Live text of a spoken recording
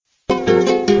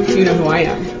you know who I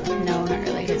am? No, not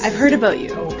really. I've heard about you.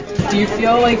 Do you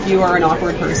feel like you are an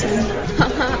awkward person?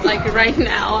 Like right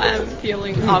now, I'm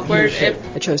feeling awkward.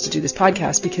 I chose to do this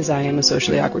podcast because I am a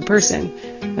socially awkward person,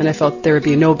 and I felt there would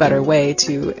be no better way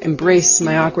to embrace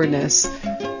my awkwardness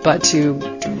but to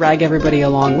drag everybody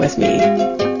along with me.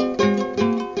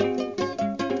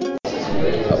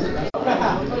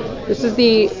 This is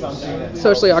the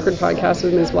Socially Awkward Podcast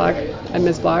with Ms. Black. I'm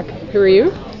Ms. Black. Who are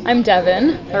you? I'm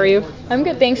Devon. How are you? I'm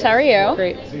good, thanks. How are you?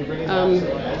 Great.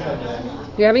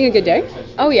 You having a good day?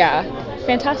 Oh yeah,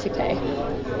 fantastic day.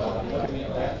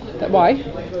 Why?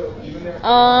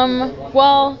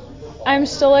 Well, I'm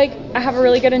still I have a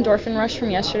really good endorphin rush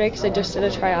from yesterday because I just did a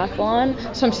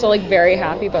triathlon, so I'm still very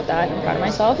happy about that and proud of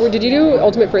myself. Did you do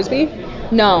Ultimate Frisbee?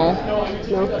 No.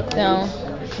 No?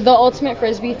 The Ultimate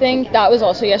Frisbee thing, that was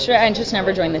also yesterday. I just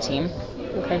never joined the team.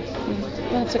 Okay.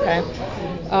 That's okay.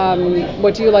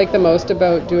 What do you like the most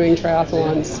about doing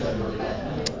triathlons?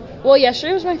 Well,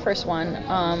 yesterday was my first one,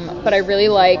 but I really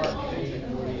like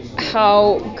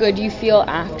how good you feel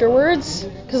afterwards.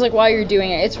 Because while you're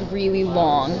doing it, it's really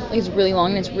long. It's really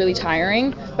long and it's really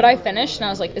tiring. But I finished and I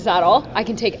was like, is that all? I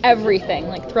can take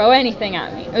everything. Throw anything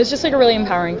at me. It was just a really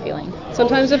empowering feeling.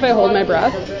 Sometimes if I hold my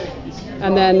breath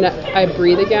and then I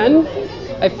breathe again,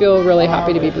 I feel really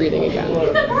happy to be breathing again.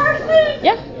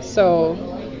 Yeah. So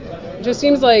it just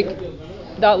seems like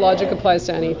that logic applies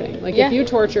to anything. If you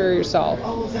torture yourself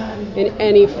in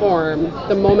any form,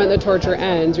 the moment the torture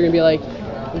ends, you're going to be like,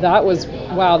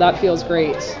 that feels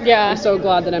great. Yeah. I'm so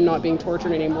glad that I'm not being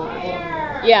tortured anymore.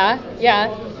 Yeah.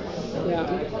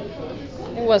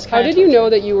 It was How did you know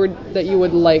that you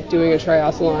would like doing a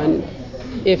triathlon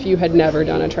if you had never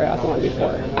done a triathlon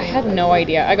before? I had no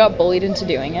idea. I got bullied into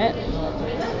doing it.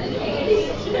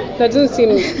 That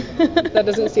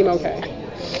doesn't seem okay.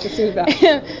 It seems bad.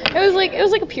 It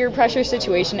was a peer pressure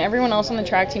situation. Everyone else on the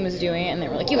track team was doing it and they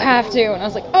were like, you have to, and I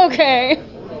was like, okay.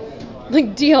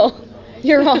 Deal.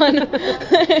 You're on.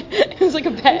 It was like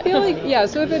a bet. I feel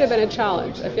so if it had been a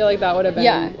challenge, I feel like that would have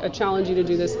been a challenge you to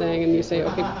do this thing, and you say,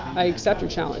 okay, I accept your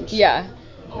challenge. Yeah.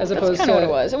 As opposed That's kind of what it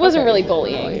was. It wasn't really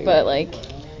bullying, but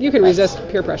you can resist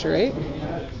peer pressure, right?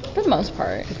 For the most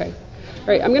part. Okay. All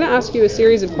right, I'm going to ask you a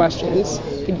series of questions.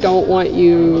 I don't want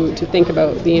you to think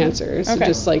about the answers.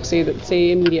 Okay. So just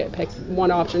say immediate, pick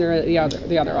one option or the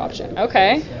other option.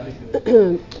 Okay.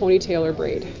 Ponytail or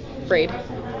braid? Braid.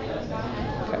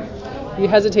 You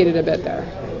hesitated a bit there.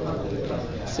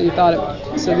 So you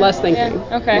thought so less thinking.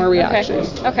 Yeah. Okay. More reaction.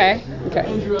 Okay.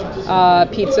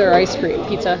 Pizza or ice cream?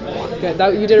 Pizza. Good.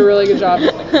 You did a really good job.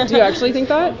 Do you actually think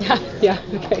that? Yeah. Yeah.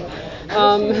 Okay.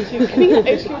 Can you get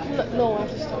ice cream from the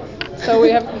left store? So we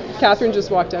have Catherine just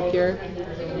walked up here.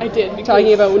 I did.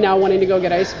 Talking about now wanting to go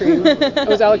get ice cream.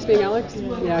 Was Alex being Alex?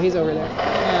 Yeah, he's over there.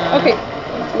 Okay.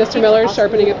 Mr. Miller is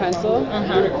sharpening a pencil.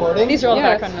 Uh-huh. Recording? These are all the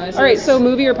background noises. All right, so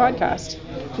movie or podcast?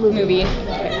 Movie.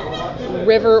 Okay.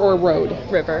 River or road?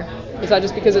 River. Is that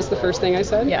just because it's the first thing I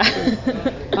said? Yeah.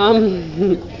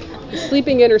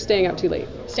 Sleeping in or staying up too late?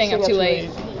 Staying up too late.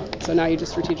 So now you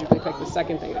just strategically picked the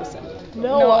second thing I said.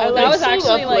 No, I that was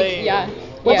actually late. yeah.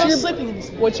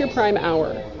 What's your prime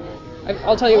hour?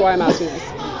 I'll tell you why I'm asking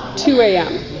this. 2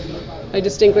 a.m. I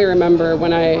distinctly remember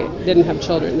when I didn't have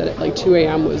children that 2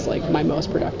 a.m. was my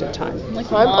most productive time. I'm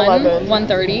 11.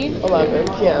 1:30. 11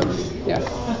 p.m. Yeah.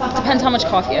 Depends how much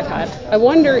coffee I've had. I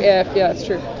wonder if that's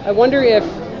true. I wonder if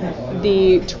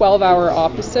the 12-hour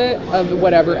opposite of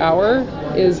whatever hour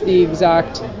is the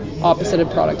exact opposite of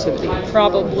productivity.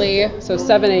 Probably. So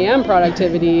 7 a.m.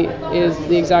 productivity is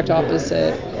the exact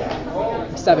opposite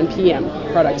of 7 p.m.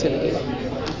 productivity.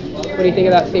 What do you think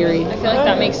of that theory? I feel like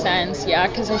that makes sense, yeah,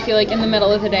 because I feel in the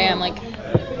middle of the day I'm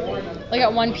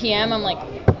at 1 p.m. I'm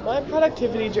My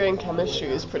productivity during chemistry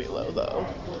is pretty low though.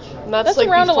 And that's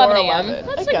around before 11 a.m.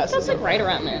 11. That's right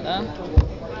around there though.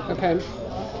 Okay.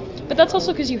 But that's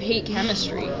also because you hate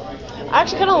chemistry. I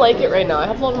actually kind of like it right now. I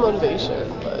have a lot of motivation,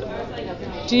 but...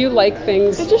 Do you like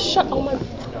things... They just shut all my... Do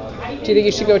you think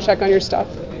you should go check on your stuff?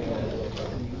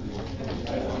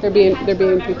 There being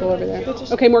people over there.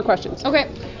 Okay, more questions. Okay.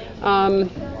 Oh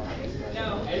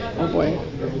boy.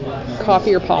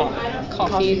 Coffee or paw?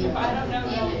 Coffee.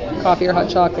 Coffee or hot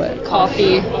chocolate?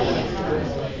 Coffee.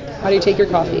 How do you take your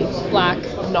coffee? Black.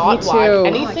 Not Me black. too.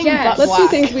 Anything Yes. but Let's black. do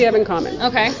things we have in common.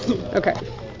 Okay. Okay.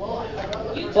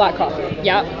 Black coffee.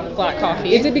 Yep. Black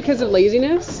coffee. Is it because of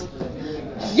laziness?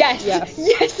 Yes. Yes.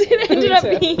 Yes, it ended Me up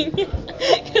too. being.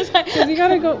 Because you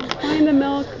gotta go find the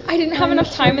milk. I didn't have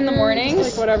enough time in the mornings.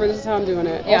 Just like, whatever, this is how I'm doing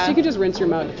it. Yeah. Also, you could just rinse your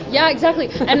mug. Yeah, exactly.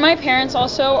 And my parents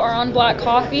also are on black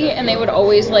coffee, and they would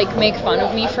always like make fun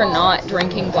of me for not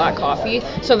drinking black coffee.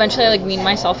 So eventually I like weaned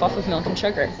myself off of milk and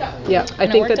sugar. Yeah, I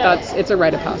think it's a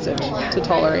rite of passage to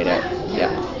tolerate it.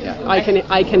 Yeah.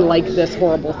 I can like this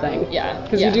horrible thing. Yeah.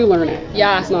 Because you do learn it.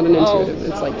 Yeah. It's not an intuitive.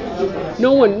 It's like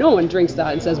no one drinks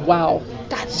that and says, "Wow,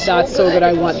 that's so good.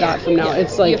 I want that from now."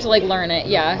 It's like you have to like learn it.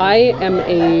 Yeah.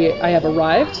 I have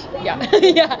arrived. Yeah.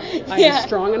 Yeah. I am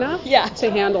strong enough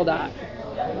to handle that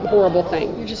horrible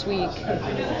thing. You're just weak.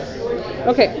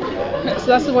 Okay. So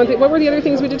that's the one thing. What were the other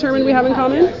things we determined we have in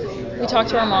common? We talk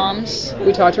to our moms.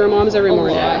 We talk to our moms every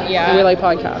morning. Yeah. And we like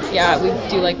podcasts. Yeah, we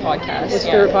do like podcasts. What's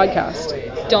your favorite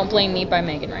podcast? Don't Blame Me by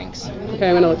Megan Rinks. Okay,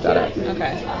 I'm going to look that up.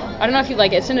 Okay. I don't know if you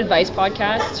like it. It's an advice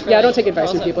podcast. I don't take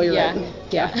advice from people. You're right.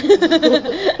 Yeah.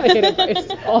 I hate advice.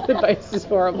 All advice is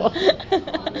horrible.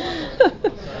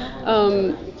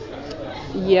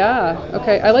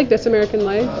 Okay. I like This American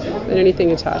Life and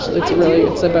anything attached.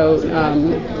 It's about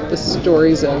the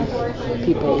stories of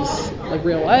people's like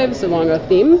real lives along a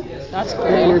theme. That's cool.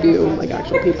 And they interview like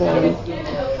actual people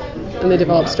and they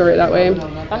develop story that way.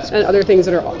 That's and other things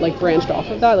that are like branched off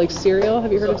of that, like Serial.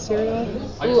 Have you heard of Serial?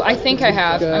 Ooh, I think I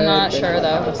have. I'm not sure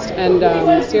though. And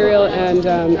Serial and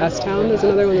S-Town is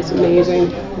another one that's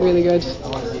amazing, really good.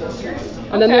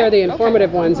 And then there are the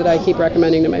informative ones that I keep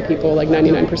recommending to my people, like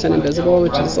 99% Invisible,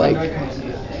 which is like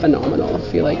phenomenal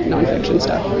if you like nonfiction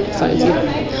stuff, sciencey.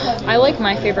 I like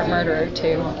My Favorite Murderer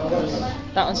too.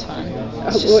 That one's fun.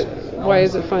 Why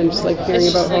is it fun? Just like hearing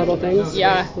about horrible things?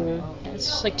 Yeah. It's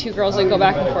just like two girls that go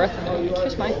back and forth. And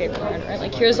here's my favorite murderer.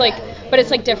 Like here's like, but it's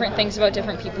like different things about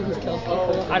different people who've killed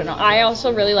people. I don't know. I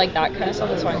also really like that kind of stuff.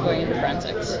 That's why I'm going into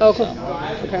forensics. Oh, cool.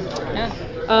 Okay. Yeah.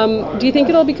 Do you think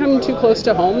it'll become too close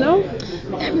to home though?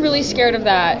 I'm really scared of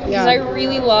that because I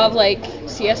really love like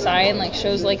CSI and like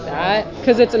shows like that.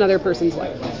 Because it's another person's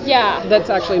life. Yeah.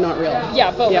 That's actually not real.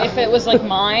 Yeah, but if it was like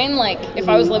mine, like if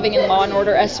I was living in Law and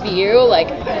Order SVU, like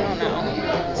I don't know.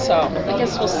 So I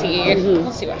guess we'll see.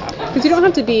 We'll see what happens. Because you don't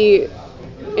have to be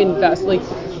like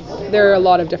there are a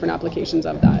lot of different applications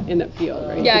of that in that field,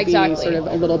 right? Yeah, you could exactly. be sort of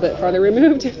a little bit farther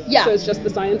removed. Yeah. So it's just the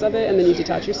science of it, and then you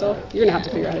detach yourself. You're gonna have to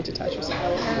figure out how to detach yourself.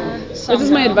 This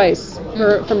is my advice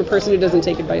from a person who doesn't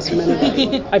take advice from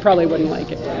anybody. I probably wouldn't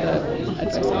like it.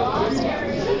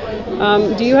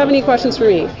 Do you have any questions for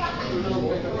me?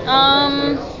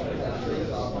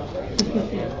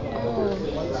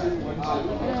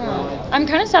 I'm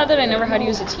kind of sad that I never had you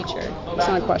as a teacher. It's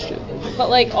not a question. But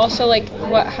like also like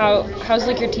how's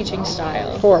like your teaching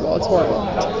style? Horrible. It's horrible.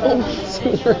 It's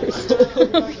the worst.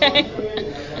 Okay.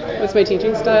 What's my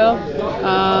teaching style?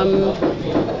 I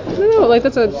don't know. Like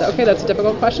that's a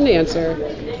difficult question to answer.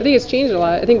 I think it's changed a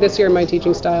lot. I think this year my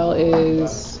teaching style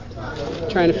is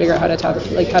trying to figure out how to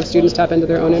have students tap into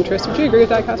their own interests. Would you agree with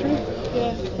that, Catherine?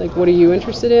 Yeah. Like what are you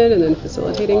interested in, and then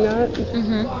facilitating that.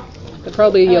 Mm-hmm. That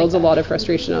probably yields a lot of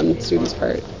frustration on students'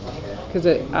 part because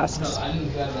it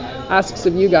asks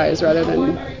of you guys rather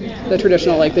than the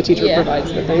traditional like the teacher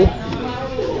provides the thing.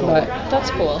 But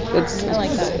that's cool. I like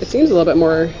that. It seems a little bit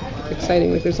more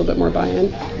exciting. Like there's a little bit more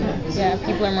buy-in. Yeah,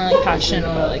 people are more like passionate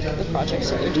about like the projects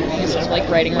that they're doing instead of like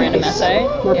writing a random essay.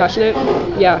 More passionate?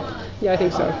 Yeah, I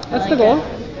think so. That's the goal.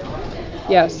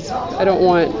 Yes, I don't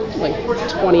want like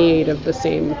 28 of the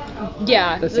same.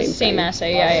 Yeah, the same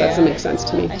essay. Yeah. That doesn't make sense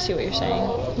to me. I see what you're saying.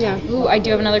 Yeah. Ooh, I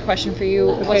do have another question for you.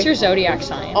 Okay. What's your zodiac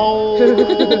sign? Oh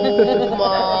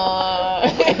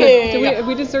my.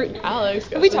 We deserve. Alex.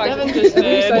 We talked. Devon just Have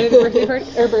we decided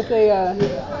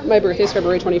my birthday is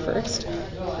February 21st.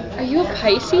 Are you a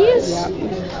Pisces? Yeah.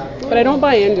 But I don't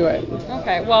buy into it.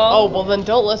 Okay, well. Oh, well then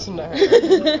don't listen to her.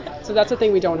 So that's the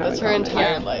thing we don't have. That's her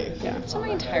entire life. Yeah. That's my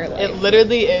entire life. It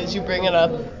literally is. You bring it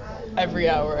up every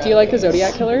hour. Do you like the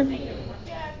Zodiac Killer?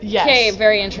 Yes. Okay,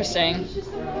 very interesting.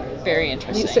 Very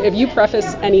interesting. So if you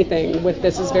preface anything with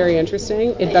 "this is very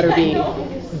interesting," it better be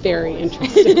very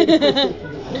interesting.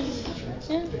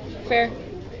 Yeah, fair.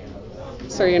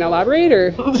 So are you gonna elaborate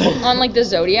or? On like the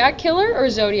Zodiac Killer or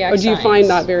Zodiac Or do you signs? find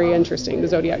that very interesting, the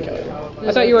Zodiac Killer?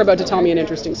 I thought you were about to tell me an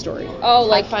interesting story. Oh,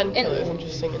 like I find killers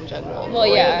interesting in general. Well, the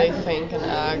way yeah. that they think and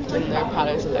act and their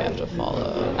patterns that they have to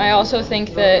follow. I also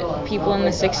think that people in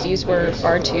the 60s were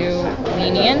far too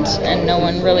lenient and no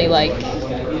one really like, I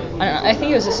don't know, I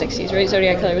think it was the 60s, right?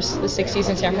 Zodiac Killer was the 60s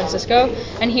in San Francisco,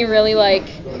 and he really like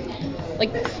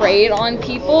preyed on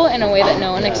people in a way that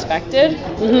no one expected.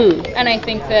 Mm-hmm. And I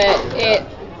think that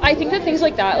things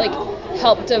like that like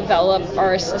helped develop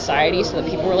our society so that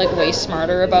people were like way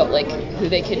smarter about like who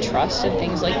they could trust and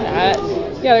things like that.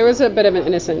 Yeah, there was a bit of a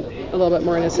little bit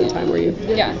more innocent time where you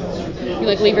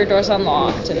like leave your doors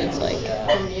unlocked and it's like.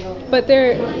 But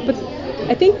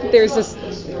I think there's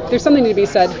something to be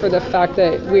said for the fact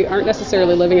that we aren't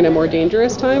necessarily living in a more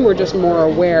dangerous time. We're just more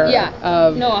aware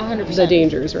of 100%. the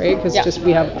dangers, right? Because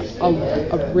we have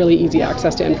a really easy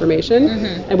access to information,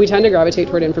 and we tend to gravitate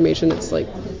toward information that's like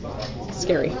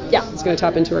scary. Yeah. It's going to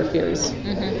tap into our fears.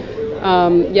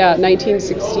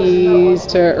 1960s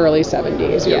to early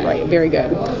 70s. You're right. Very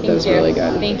good. That was really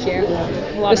good. Thank you.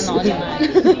 A lot of knowledge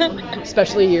on that.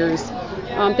 Especially years.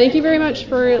 Thank you very much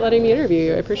for letting me interview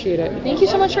you. I appreciate it. Thank you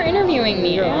so much for interviewing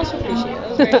me. I also appreciate it. It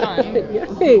was very fun.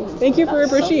 Yay. Thank you for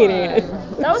appreciating it.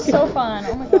 That was so fun.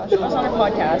 Oh my gosh. I was on a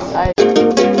podcast.